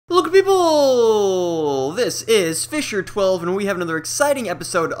People! This is FisherTwelve, and we have another exciting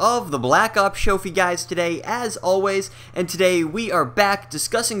episode of the Black Ops Show for you guys today, as always. And today we are back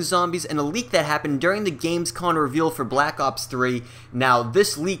discussing zombies and a leak that happened during the Gamescom reveal for Black Ops 3. Now,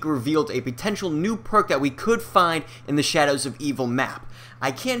 this leak revealed a potential new perk that we could find in the Shadows of Evil map.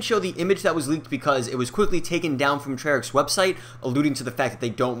 I can't show the image that was leaked because it was quickly taken down from Treyarch's website, alluding to the fact that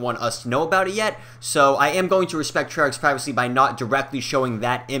they don't want us to know about it yet, so I am going to respect Treyarch's privacy by not directly showing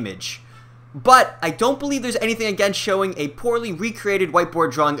that image. But I don't believe there's anything against showing a poorly recreated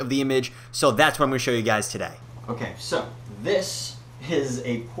whiteboard drawing of the image, so that's what I'm going to show you guys today. Okay, so this is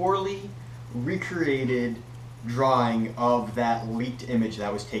a poorly recreated drawing of that leaked image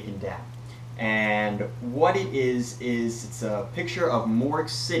that was taken down. And what it is it's a picture of Morgue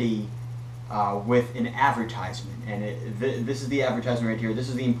City with an advertisement. And this is the advertisement right here. This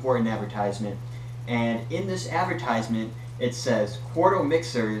is the important advertisement. And in this advertisement, it says Quarto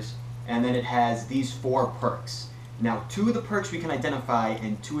Mixers, and then it has these 4 perks. Now, 2 of the perks we can identify,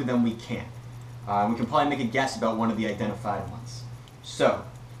 and 2 of them we can't. We can probably make a guess about one of the identified ones. So,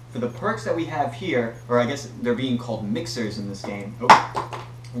 for the perks that we have here, or I guess they're being called mixers in this game. Oh,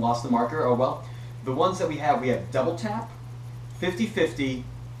 lost the marker, oh well. The ones that we have Double Tap, 50-50,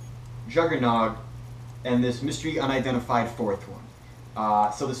 Juggernog, and this mystery unidentified 4th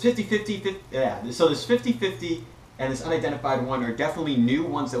one. So this 50-50, so this 50-50 and this unidentified one are definitely new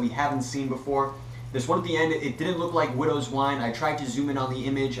ones that we haven't seen before. This one at the end, it didn't look like Widow's Wine. I tried to zoom in on the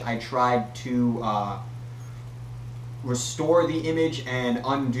image. I tried to restore the image and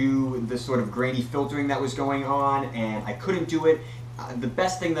undo the sort of grainy filtering that was going on, and I couldn't do it. The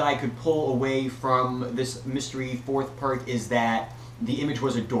best thing that I could pull away from this mystery 4th perk is that the image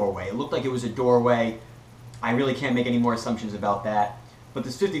was a doorway. It looked like it was a doorway. I really can't make any more assumptions about that. But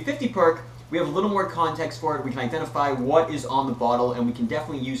this 50-50 perk, we have a little more context for it. We can identify what is on the bottle, and we can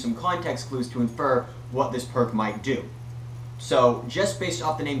definitely use some context clues to infer what this perk might do. So, just based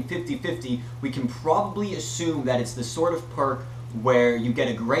off the name 50-50, we can probably assume that it's the sort of perk where you get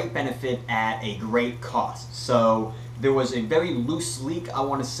a great benefit at a great cost. So, there was a very loose leak, I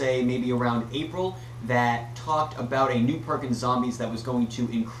want to say maybe around April, that talked about a new perk in zombies that was going to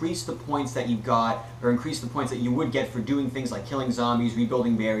increase the points that you got, or increase the points that you would get for doing things like killing zombies,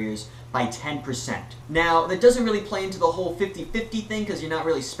 rebuilding barriers, by 10%. Now, that doesn't really play into the whole 50-50 thing, because you're not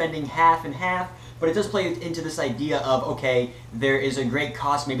really spending half and half, but it does play into this idea of, okay, there is a great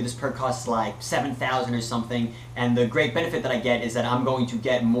cost, maybe this perk costs like 7,000 or something, and the great benefit that I get is that I'm going to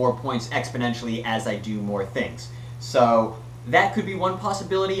get more points exponentially as I do more things. So, that could be one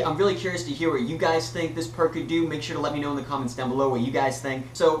possibility. I'm really curious to hear what you guys think this perk could do. Make sure to let me know in the comments down below what you guys think.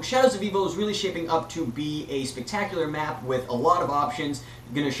 So, Shadows of Evil is really shaping up to be a spectacular map with a lot of options.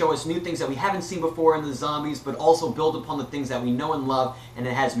 Going to show us new things that we haven't seen before in the zombies, but also build upon the things that we know and love, and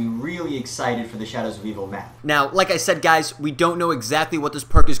it has me really excited for the Shadows of Evil map. Now, like I said, guys, we don't know exactly what this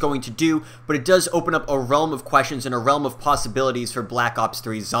perk is going to do, but it does open up a realm of questions and a realm of possibilities for Black Ops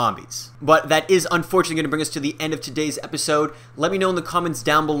 3 zombies. But that is unfortunately going to bring us to the end of today's episode. Let me know in the comments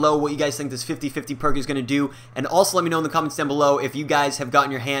down below what you guys think this 50-50 perk is going to do, and also let me know in the comments down below if you guys have gotten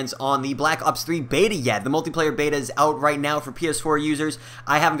your hands on the Black Ops 3 beta yet. The multiplayer beta is out right now for PS4 users.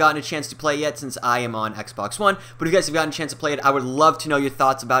 I haven't gotten a chance to play it yet since I am on Xbox One, but if you guys have gotten a chance to play it, I would love to know your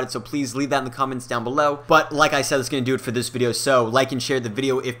thoughts about it, so please leave that in the comments down below. But like I said, that's going to do it for this video, so like and share the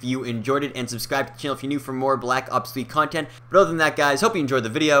video if you enjoyed it, and subscribe to the channel if you're new for more Black Ops 3 content. But other than that, guys, hope you enjoyed the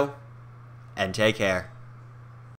video, and take care.